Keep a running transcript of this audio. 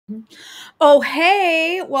Oh,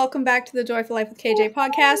 hey, welcome back to the Joyful Life with KJ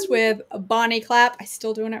podcast with Bonnie Clapp. I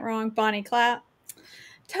still doing it wrong. Bonnie Clapp.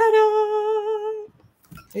 Ta-da!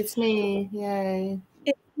 It's me. Yay.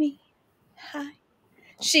 It's me. Hi.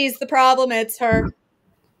 She's the problem. It's her.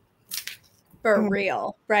 For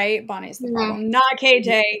real, right? Bonnie's the problem, not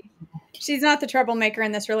KJ. She's not the troublemaker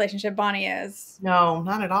in this relationship. Bonnie is. No,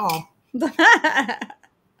 not at all.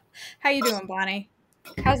 How you doing, Bonnie?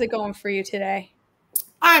 How's it going for you today?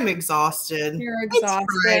 I'm exhausted. You're exhausted.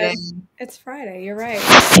 Friday. It's Friday. You're right.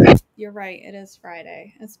 You're right. It is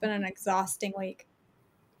Friday. It's been an exhausting week.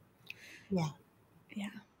 Yeah. Yeah.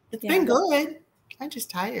 It's been good. I'm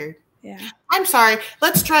just tired. Yeah. I'm sorry.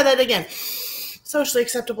 Let's try that again. Socially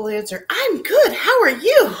acceptable answer. I'm good. How are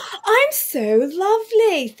you? I'm so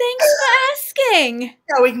lovely. Thanks for asking.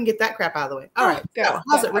 Yeah, we can get that crap out of the way. All right. Good. So,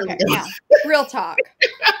 how's it really going? Yeah. Real talk.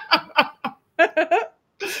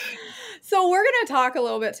 So we're going to talk a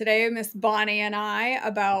little bit today, Miss Bonnie and I,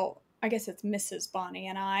 about, I guess it's Mrs. Bonnie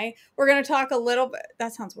and I. We're going to talk a little bit,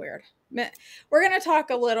 that sounds weird. We're going to talk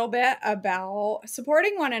a little bit about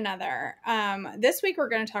supporting one another. This week, we're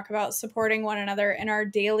going to talk about supporting one another in our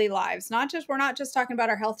daily lives. We're not just talking about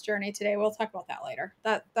our health journey today. We'll talk about that later.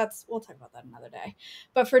 We'll talk about that another day.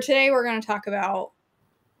 But for today, we're going to talk about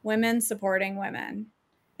women supporting women.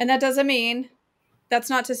 And that doesn't mean, that's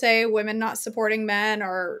not to say women not supporting men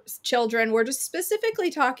or children. We're just specifically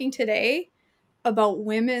talking today about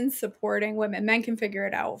women supporting women. Men can figure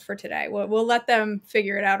it out for today. We'll let them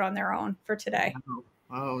figure it out on their own for today.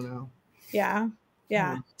 Oh, no. Yeah.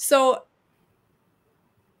 So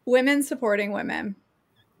women supporting women.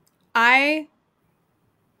 I've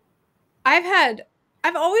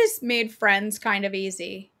always made friends kind of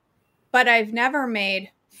easy, but I've never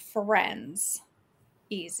made friends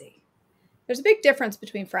easy. There's a big difference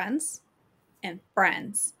between friends and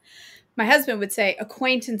friends. My husband would say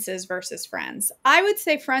acquaintances versus friends. I would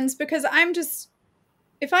say friends because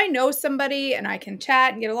if I know somebody and I can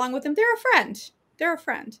chat and get along with them, they're a friend. They're a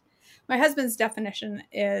friend. My husband's definition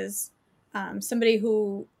is somebody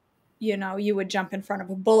who, you would jump in front of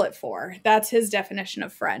a bullet for. That's his definition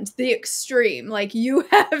of friend. The extreme. Like, you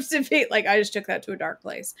have to be, like, I just took that to a dark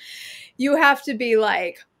place. You have to be,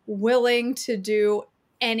 like, willing to do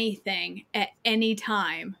anything at any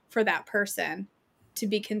time for that person to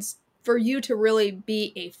be for you to really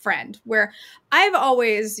be a friend. Where I've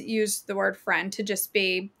always used the word friend to just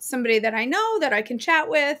be somebody that I know, that I can chat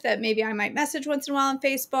with, that maybe I might message once in a while on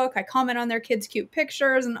Facebook. I comment on their kids' cute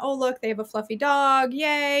pictures and, oh, look, they have a fluffy dog.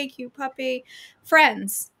 Yay, cute puppy.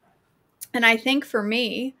 Friends. And I think for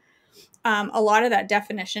me, a lot of that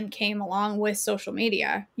definition came along with social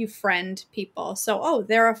media. You friend people. So, oh,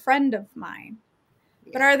 they're a friend of mine.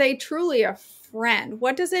 But are they truly a friend?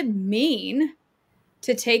 What does it mean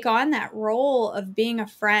to take on that role of being a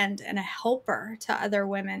friend and a helper to other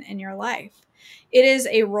women in your life? It is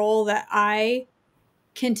a role that I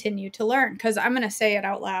continue to learn, because I'm going to say it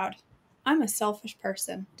out loud. I'm a selfish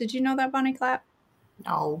person. Did you know that, Bonnie Clapp?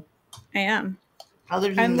 No. I am.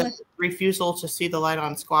 Other than the refusal to see the light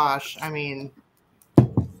on squash, I mean,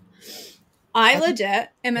 I legit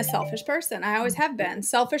am a selfish person. I always have been.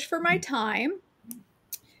 Selfish for my time.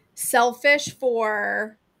 Selfish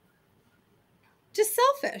for just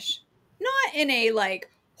selfish. Not in a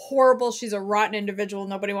like horrible, she's a rotten individual,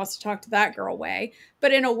 nobody wants to talk to that girl way,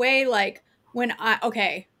 but in a way like when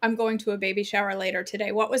I'm going to a baby shower later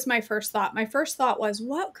today. What was my first thought? My first thought was,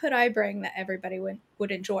 what could I bring that everybody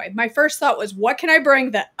would enjoy? My first thought was, what can I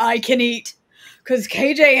bring that I can eat? Because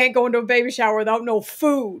KJ ain't going to a baby shower without no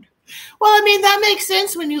food. Well, I mean, that makes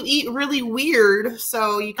sense when you eat really weird,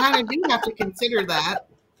 so you kind of do have to consider that.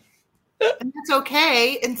 And that's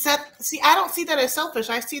okay. And I don't see that as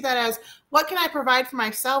selfish. I see that as, what can I provide for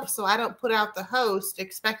myself so I don't put out the host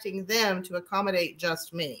expecting them to accommodate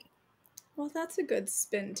just me? Well, that's a good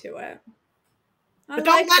spin to it. But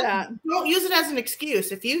don't use it as an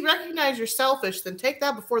excuse. If you recognize you're selfish, then take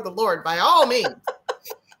that before the Lord, by all means.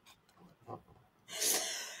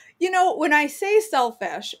 When I say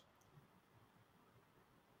selfish,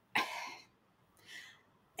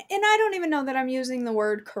 and I don't even know that I'm using the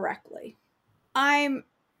word correctly. I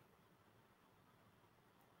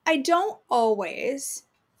don't always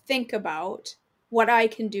think about what I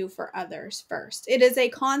can do for others first. It is a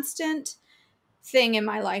constant thing in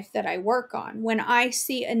my life that I work on. When I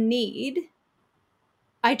see a need,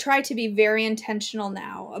 I try to be very intentional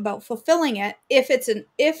now about fulfilling it. If it's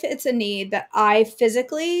a need that I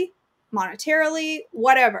physically, monetarily,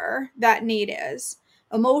 whatever that need is,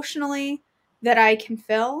 emotionally, that I can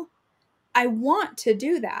fill, I want to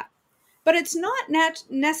do that. But it's not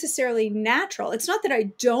necessarily natural. It's not that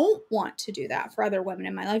I don't want to do that for other women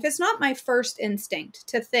in my life. It's not my first instinct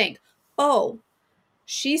to think, oh,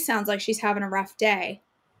 she sounds like she's having a rough day.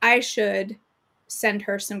 I should send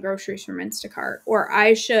her some groceries from Instacart, or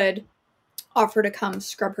I should offer to come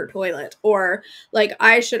scrub her toilet, or like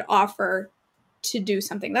I should offer to do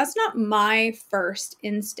something. That's not my first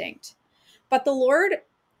instinct. But the Lord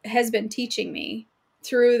has been teaching me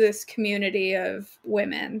through this community of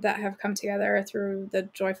women that have come together through the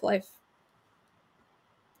Joyful Life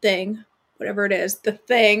thing, whatever it is, the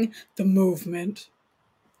thing, the movement.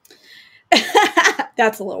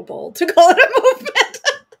 That's a little bold to call it a movement.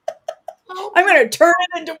 I'm going to turn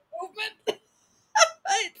it into movement.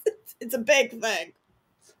 It's a big thing.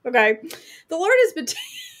 Okay. The Lord has been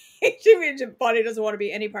teaching me. Bonnie doesn't want to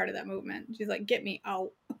be any part of that movement. She's like, get me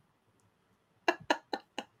out.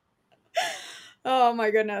 Oh my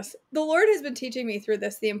goodness. The Lord has been teaching me through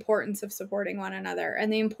this the importance of supporting one another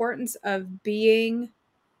and the importance of being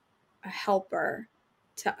a helper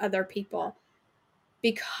to other people,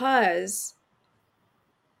 because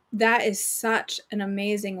that is such an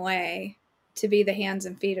amazing way to be the hands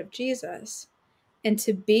and feet of Jesus and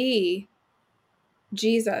to be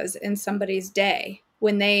Jesus in somebody's day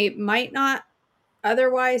when they might not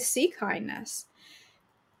otherwise see kindness.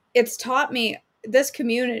 It's taught me, this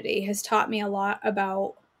community has taught me a lot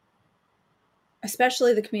about,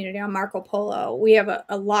 especially the community on Marco Polo. We have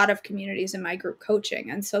a lot of communities in my group coaching.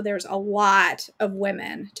 And so there's a lot of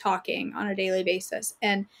women talking on a daily basis.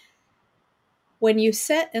 And when you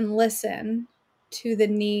sit and listen to the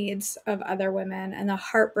needs of other women and the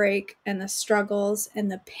heartbreak and the struggles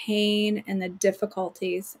and the pain and the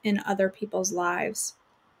difficulties in other people's lives,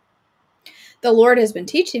 the Lord has been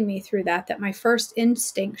teaching me through that my first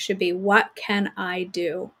instinct should be, what can I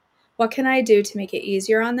do? What can I do to make it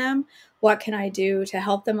easier on them? What can I do to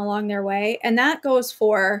help them along their way? And that goes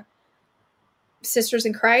for sisters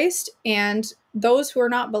in Christ and those who are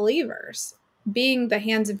not believers, being the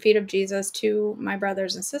hands and feet of Jesus to my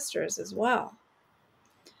brothers and sisters as well.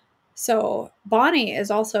 So Bonnie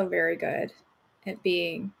is also very good at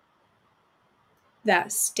being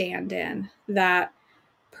that stand-in, that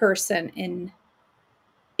person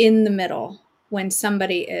in the middle when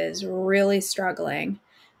somebody is really struggling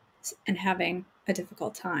and having a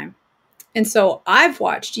difficult time. And so I've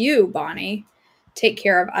watched you, Bonnie, take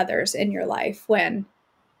care of others in your life when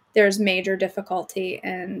there's major difficulty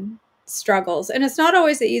and struggles. And it's not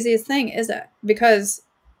always the easiest thing, is it? Because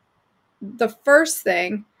the first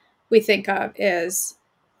thing we think of is,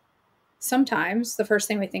 sometimes the first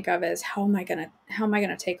thing we think of is, how am I going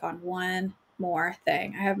to take on one more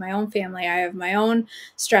thing? I have my own family. I have my own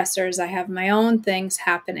stressors. I have my own things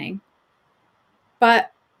happening.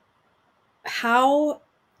 But how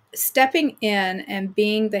stepping in and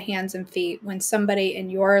being the hands and feet when somebody in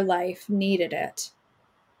your life needed it.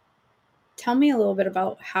 Tell me a little bit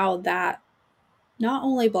about how that not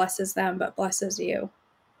only blesses them, but blesses you.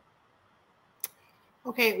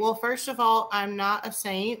 Okay, well, first of all, I'm not a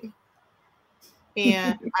saint.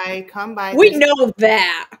 And I come by We know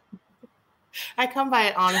that. I come by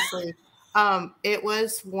it honestly. It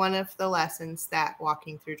was one of the lessons that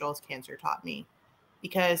walking through Joel's cancer taught me,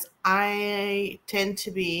 because I tend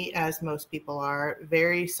to be, as most people are,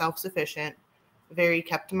 very self-sufficient, very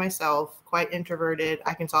kept to myself, quite introverted.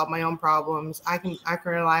 I can solve my own problems. I can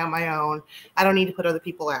rely on my own. I don't need to put other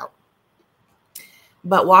people out.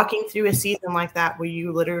 But walking through a season like that, where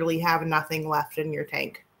you literally have nothing left in your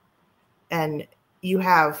tank and you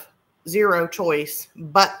have zero choice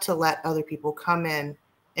but to let other people come in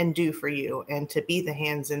and do for you, and to be the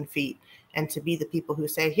hands and feet, and to be the people who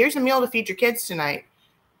say, here's a meal to feed your kids tonight,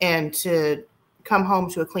 and to come home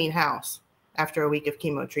to a clean house after a week of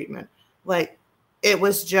chemo treatment. Like, it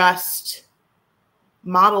was just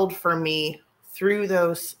modeled for me through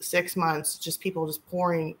those 6 months, just people just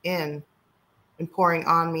pouring in and pouring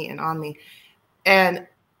on me and on me. And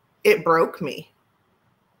it broke me.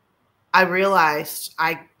 I realized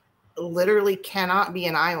I literally cannot be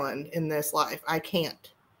an island in this life. I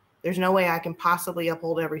can't. There's no way I can possibly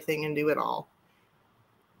uphold everything and do it all.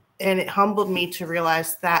 And it humbled me to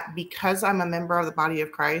realize that because I'm a member of the body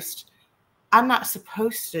of Christ, I'm not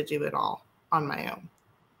supposed to do it all on my own.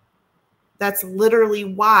 That's literally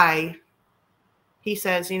why he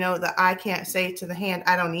says, that I can't say to the hand,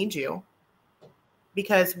 I don't need you.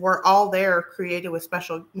 Because we're all there created with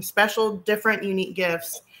special, different, unique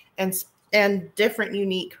gifts and different,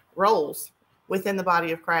 unique roles within the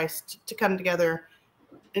body of Christ to come together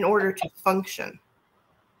in order to function.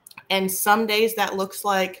 And some days that looks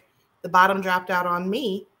like the bottom dropped out on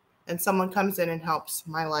me and someone comes in and helps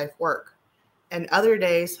my life work. And other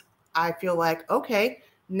days I feel like, okay,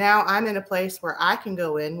 now I'm in a place where I can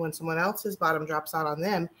go in when someone else's bottom drops out on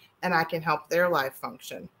them and I can help their life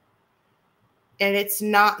function. And it's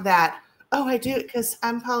not that, oh, I do it because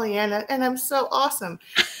I'm Pollyanna and I'm so awesome.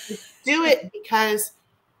 Do it because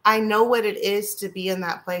I know what it is to be in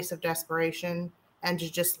that place of desperation and to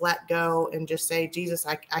just let go and just say, Jesus,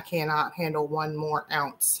 I cannot handle one more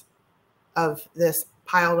ounce of this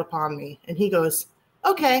piled upon me. And he goes,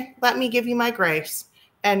 okay, let me give you my grace.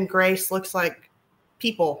 And grace looks like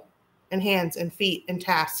people and hands and feet and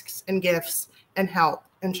tasks and gifts and help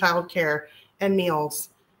and childcare and meals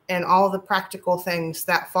and all the practical things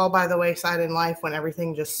that fall by the wayside in life when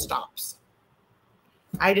everything just stops.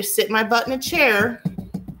 I just sit my butt in a chair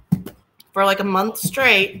for like a month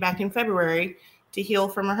straight back in February to heal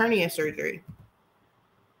from a hernia surgery.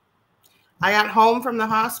 I got home from the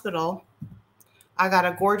hospital. I got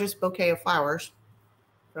a gorgeous bouquet of flowers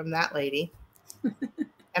from that lady.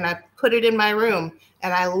 And I put it in my room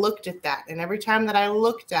and I looked at that. And every time that I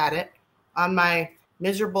looked at it on my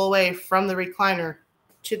miserable way from the recliner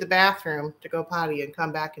to the bathroom to go potty and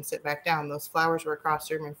come back and sit back down, those flowers were across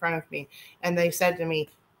the room in front of me. And they said to me,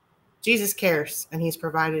 Jesus cares and he's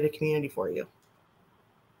provided a community for you.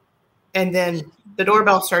 And then the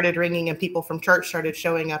doorbell started ringing and people from church started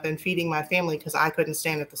showing up and feeding my family because I couldn't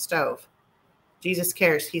stand at the stove. Jesus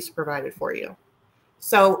cares. He's provided for you.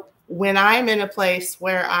 So when I'm in a place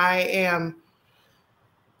where I am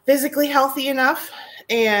physically healthy enough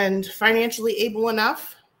and financially able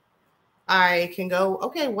enough, I can go,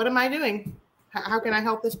 okay, what am I doing? How can I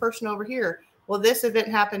help this person over here? Well, this event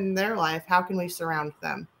happened in their life. How can we surround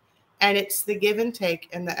them? And it's the give and take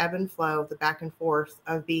and the ebb and flow, the back and forth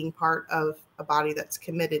of being part of a body that's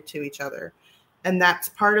committed to each other. And that's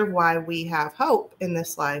part of why we have hope in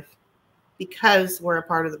this life, because we're a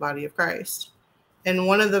part of the body of Christ. And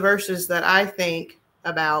one of the verses that I think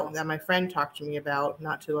about that my friend talked to me about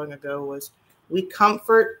not too long ago was, we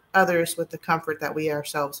comfort others with the comfort that we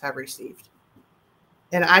ourselves have received.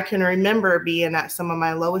 And I can remember being at some of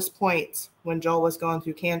my lowest points when Joel was going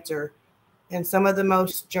through cancer. And some of the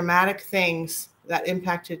most dramatic things that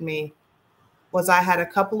impacted me was I had a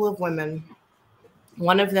couple of women.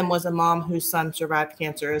 One of them was a mom whose son survived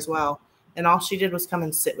cancer as well. And all she did was come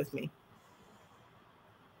and sit with me.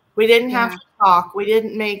 We didn't have to talk. We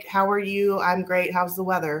didn't make, how are you? I'm great. How's the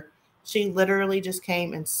weather? She literally just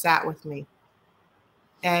came and sat with me.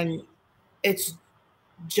 And it's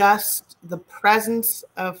just the presence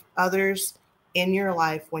of others in your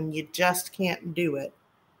life when you just can't do it.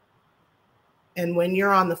 And when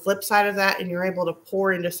you're on the flip side of that and you're able to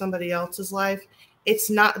pour into somebody else's life, it's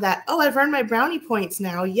not that, oh, I've earned my brownie points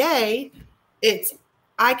now. Yay. It's,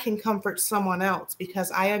 I can comfort someone else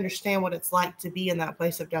because I understand what it's like to be in that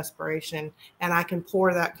place of desperation. And I can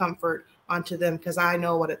pour that comfort onto them because I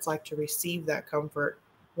know what it's like to receive that comfort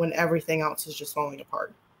when everything else is just falling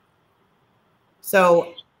apart.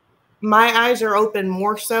 So my eyes are open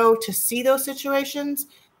more so to see those situations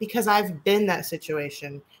because I've been that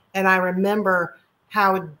situation. And I remember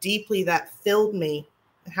how deeply that filled me,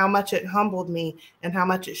 how much it humbled me, and how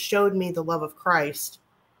much it showed me the love of Christ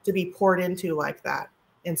to be poured into like that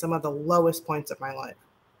in some of the lowest points of my life.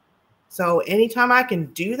 So anytime I can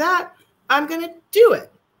do that, I'm going to do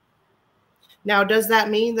it. Now, does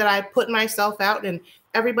that mean that I put myself out and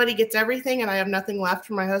everybody gets everything and I have nothing left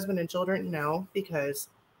for my husband and children? No, because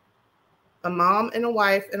a mom and a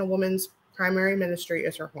wife and a woman's primary ministry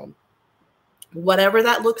is her home. Whatever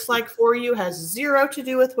that looks like for you has zero to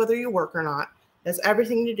do with whether you work or not. It has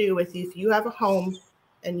everything to do with if you have a home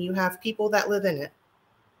and you have people that live in it.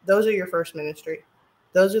 Those are your first ministry.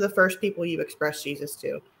 Those are the first people you express Jesus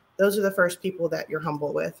to. Those are the first people that you're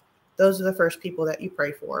humble with. Those are the first people that you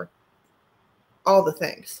pray for. All the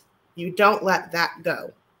things. You don't let that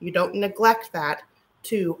go. You don't neglect that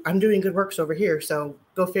to, I'm doing good works over here, so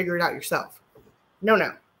go figure it out yourself.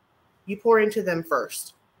 No. You pour into them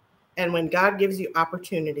first. And when God gives you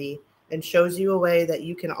opportunity and shows you a way that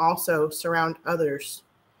you can also surround others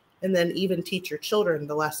and then even teach your children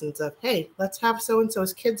the lessons of, hey, let's have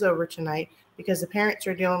so-and-so's kids over tonight because the parents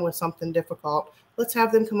are dealing with something difficult. Let's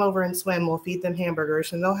have them come over and swim. We'll feed them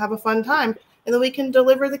hamburgers and they'll have a fun time. And then we can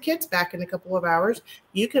deliver the kids back in a couple of hours.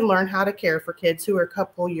 You can learn how to care for kids who are a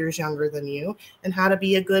couple years younger than you and how to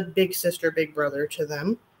be a good big sister, big brother to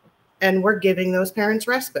them. And we're giving those parents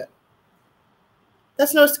respite.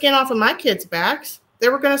 That's no skin off of my kids' backs. They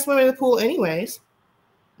were going to swim in the pool anyways.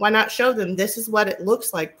 Why not show them this is what it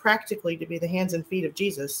looks like practically to be the hands and feet of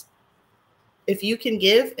Jesus? If you can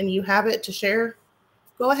give and you have it to share,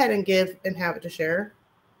 go ahead and give and have it to share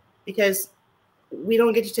because we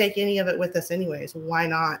don't get to take any of it with us anyways. Why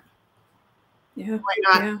not? Yeah. Why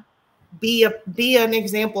not? Yeah. be an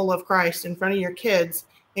example of Christ in front of your kids,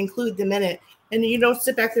 include them in it. And you don't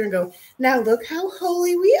sit back there and go, now look how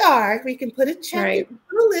holy we are. We can put a check in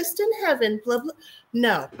the list in heaven, blah, blah.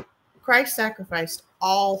 No, Christ sacrificed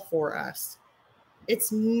all for us.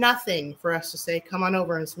 It's nothing for us to say, come on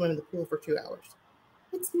over and swim in the pool for 2 hours.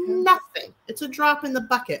 It's nothing. It's a drop in the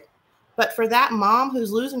bucket. But for that mom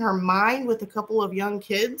who's losing her mind with a couple of young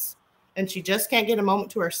kids and she just can't get a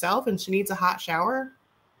moment to herself and she needs a hot shower,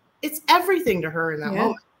 it's everything to her in that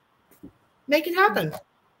moment. Make it happen.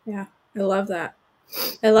 Yeah, I love that.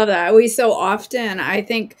 I love that. We so often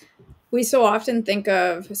think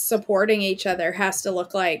of supporting each other has to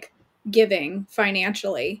look like giving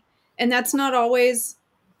financially. And that's not always,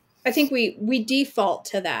 I think we default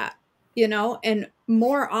to that, you know, and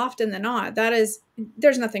more often than not, there's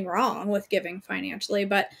nothing wrong with giving financially,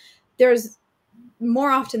 but there's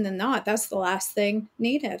more often than not, that's the last thing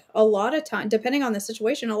needed. A lot of time, depending on the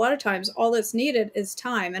situation, a lot of times all that's needed is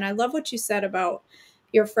time. And I love what you said about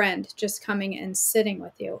your friend just coming and sitting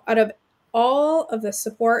with you. Out of all of the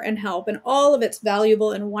support and help, and all of it's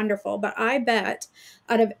valuable and wonderful, but I bet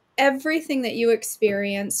out of everything that you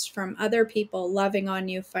experienced from other people loving on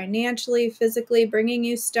you financially, physically, bringing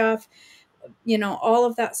you stuff, you know, all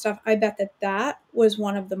of that stuff, I bet that was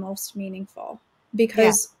one of the most meaningful,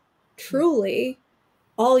 because truly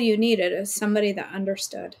all you needed is somebody that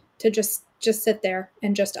understood, to just sit there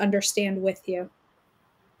and just understand with you,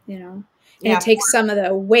 you know. And it takes some of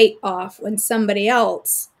the weight off when somebody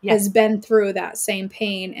else has been through that same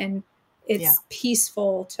pain, and it's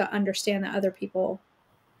peaceful to understand that other people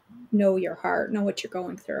know your heart, know what you're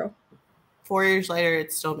going through. 4 years later,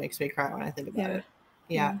 it still makes me cry when I think about it.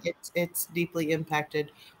 Yeah. It's deeply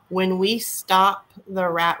impacted. When we stop the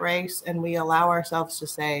rat race and we allow ourselves to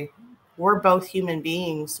say, we're both human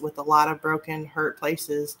beings with a lot of broken, hurt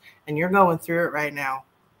places, and you're going through it right now,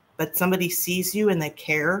 but somebody sees you and they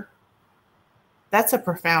care, that's a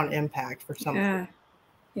profound impact for someone.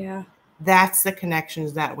 Yeah. That's the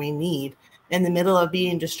connections that we need. In the middle of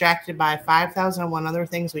being distracted by 5,001 other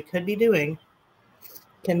things we could be doing,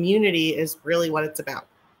 community is really what it's about.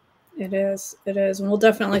 It is. And we'll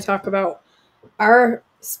definitely talk about our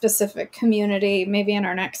specific community. Maybe in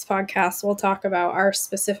our next podcast, we'll talk about our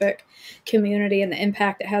specific community and the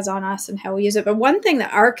impact it has on us and how we use it. But one thing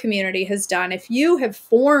that our community has done, if you have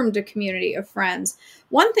formed a community of friends,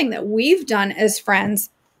 one thing that we've done as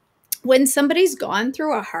friends, when somebody's gone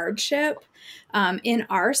through a hardship in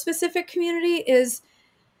our specific community, is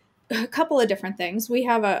a couple of different things. We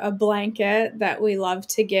have a blanket that we love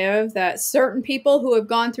to give, that certain people who have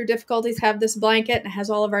gone through difficulties have this blanket, and it has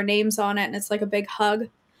all of our names on it, and it's like a big hug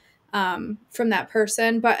from that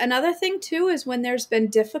person. But another thing too is when there's been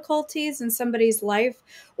difficulties in somebody's life,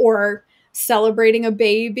 or celebrating a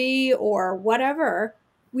baby or whatever,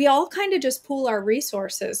 we all kind of just pool our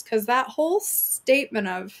resources, because that whole statement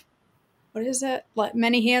of, what is it? Like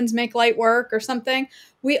many hands make light work or something.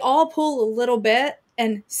 We all pool a little bit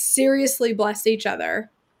and seriously bless each other.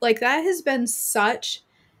 Like that has been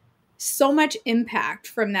so much impact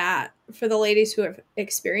from that for the ladies who have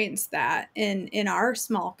experienced that in our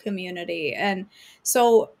small community. And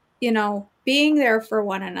so, you know, being there for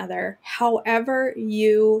one another, however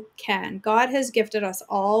you can. God has gifted us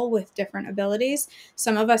all with different abilities.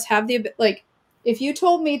 Some of us have if you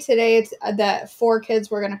told me today that 4 kids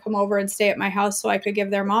were going to come over and stay at my house so I could give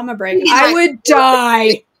their mom a break, I would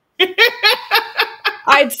die.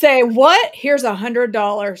 I'd say, what? Here's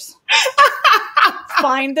 $100.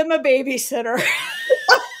 Find them a babysitter.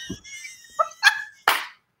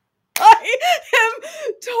 I am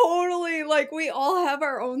totally we all have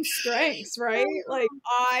our own strengths, right?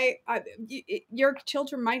 Your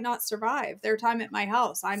children might not survive their time at my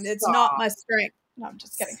house. It's not my strength. No, I'm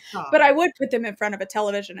just kidding. But I would put them in front of a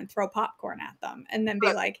television and throw popcorn at them and then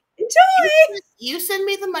be like, enjoy. You send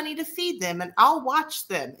me the money to feed them and I'll watch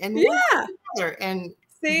them. And we'll together. And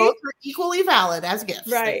both are equally valid as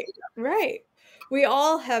gifts. Right. We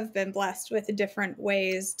all have been blessed with different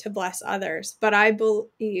ways to bless others. But I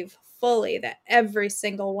believe fully that every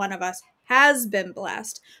single one of us has been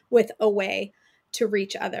blessed with a way to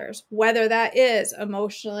reach others. Whether that is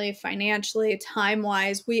emotionally, financially,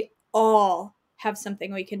 time-wise, we all have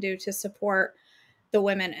something we can do to support the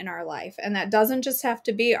women in our life. And that doesn't just have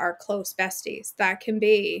to be our close besties. That can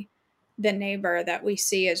be the neighbor that we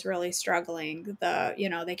see is really struggling.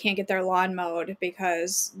 They can't get their lawn mowed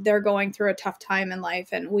because they're going through a tough time in life,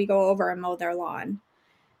 and we go over and mow their lawn.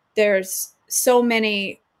 There's so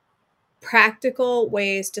many practical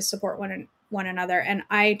ways to support one another. And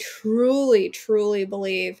I truly, truly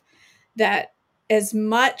believe that as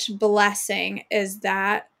much blessing as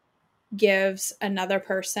that gives another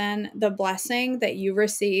person, the blessing that you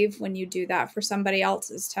receive when you do that for somebody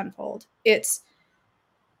else is tenfold. It's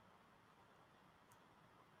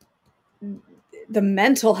the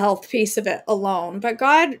mental health piece of it alone, but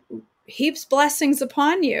God heaps blessings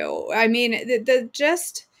upon you. I mean, the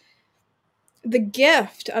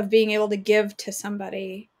gift of being able to give to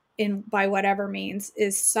somebody in by whatever means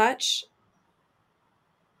is such,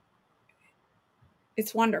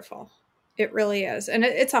 it's wonderful. It really is. And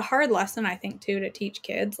it's a hard lesson, I think, too, to teach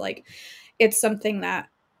kids. Like, it's something that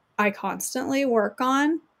I constantly work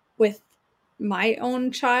on with my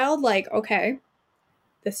own child. Like, okay,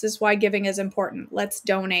 this is why giving is important. Let's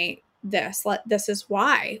donate this. This is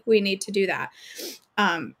why we need to do that.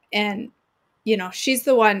 And, you know, she's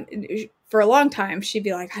the one, for a long time, she'd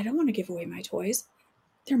be like, I don't want to give away my toys.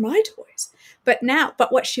 They're my toys.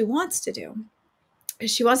 But what she wants to do,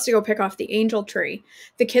 she wants to go pick off the angel tree,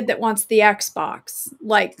 the kid that wants the Xbox.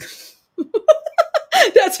 Like,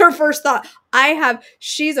 that's her first thought.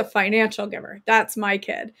 She's a financial giver. That's my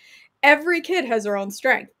kid. Every kid has their own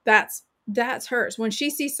strength. That's hers. When she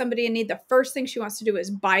sees somebody in need, the first thing she wants to do is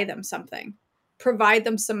buy them something, provide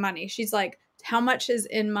them some money. She's like, how much is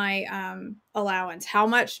in my allowance? How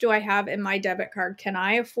much do I have in my debit card? Can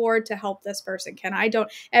I afford to help this person?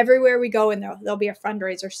 Everywhere we go and there'll be a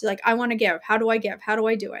fundraiser. She's like, I want to give. How do I give? How do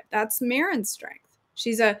I do it? That's Marin's strength.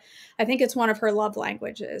 I think it's one of her love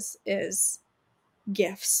languages is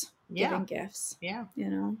gifts, giving gifts. Yeah. You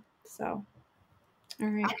know, so. All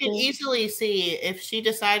right, I could easily see if she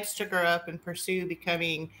decides to grow up and pursue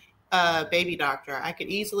becoming a baby doctor, I could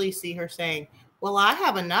easily see her saying, well, I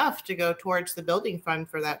have enough to go towards the building fund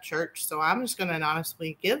for that church, so I'm just going to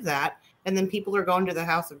honestly give that. And then people are going to the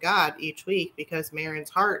house of God each week because Marin's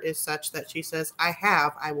heart is such that she says,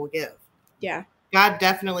 I will give. Yeah. God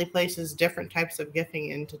definitely places different types of gifting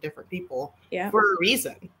into different people for a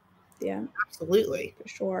reason. Yeah, absolutely. For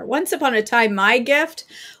sure. Once upon a time, my gift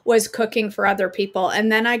was cooking for other people.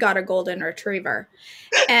 And then I got a golden retriever.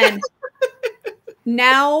 And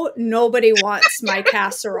now nobody wants my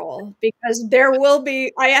casserole because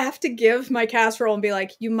I have to give my casserole and be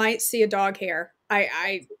like, you might see a dog hair.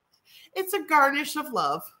 It's a garnish of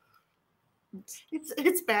love.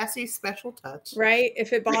 It's Bassie's special touch. Right?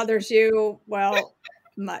 If it bothers you, well,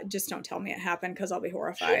 just don't tell me it happened because I'll be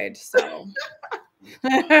horrified. So.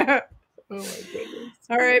 Oh my goodness.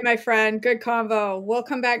 All right, my friend. Good convo. We'll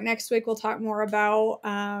come back next week. We'll talk more about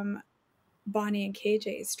Bonnie and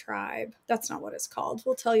KJ's tribe. That's not what it's called.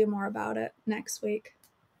 We'll tell you more about it next week.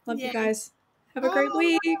 Love you guys. Have a great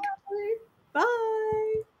week. Bye.